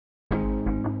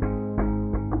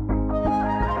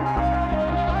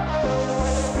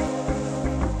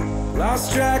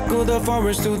Lost track of the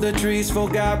forest through the trees,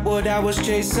 forgot what I was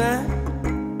chasing.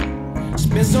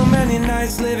 Spent so many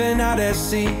nights living out at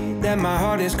sea that my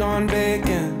heart is gone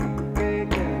vacant.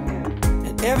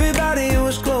 And everybody who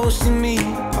was close to me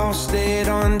all stayed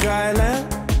on dry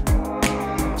land.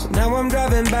 So now I'm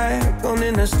driving back on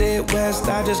Interstate West,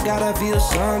 I just gotta feel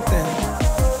something.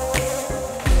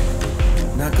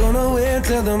 Not gonna wait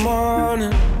till the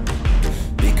morning,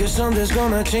 because something's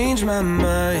gonna change my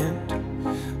mind.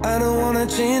 I don't wanna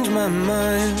change my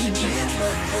mind.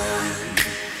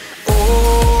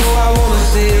 Oh, I wanna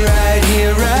stay right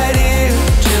here,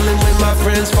 chilling with my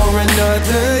friends for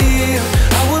another year.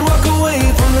 I would walk away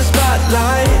from the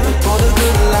spotlight for the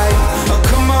good